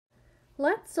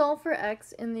Let's solve for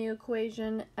x in the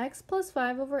equation x plus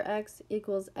 5 over x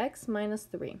equals x minus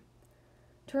 3.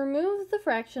 To remove the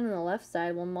fraction on the left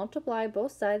side, we'll multiply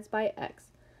both sides by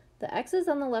x. The x's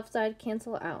on the left side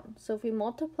cancel out, so if we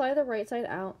multiply the right side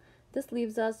out, this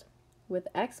leaves us with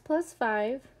x plus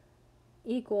 5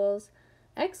 equals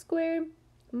x squared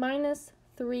minus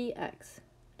 3x.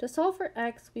 To solve for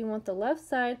x, we want the left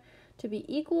side to be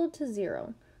equal to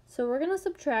 0. So we're going to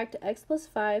subtract x plus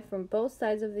 5 from both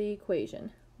sides of the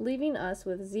equation, leaving us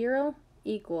with 0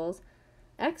 equals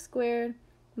x squared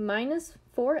minus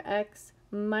 4x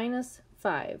minus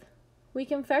 5. We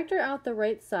can factor out the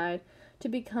right side to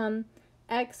become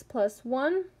x plus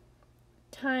 1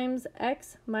 times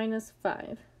x minus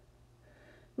 5.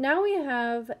 Now we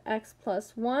have x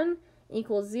plus 1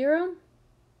 equals 0,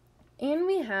 and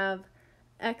we have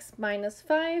x minus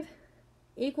 5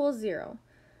 equals 0.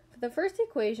 For the first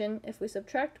equation, if we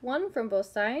subtract 1 from both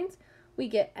sides, we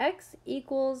get x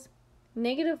equals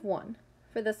negative 1.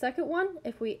 For the second one,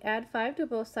 if we add 5 to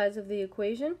both sides of the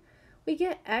equation, we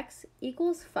get x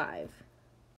equals 5.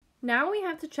 Now we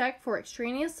have to check for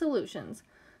extraneous solutions.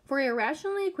 For a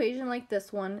rational equation like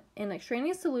this one, an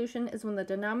extraneous solution is when the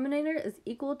denominator is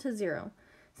equal to 0.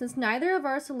 Since neither of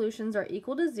our solutions are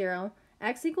equal to 0,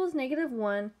 x equals negative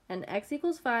 1 and x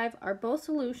equals 5 are both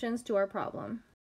solutions to our problem.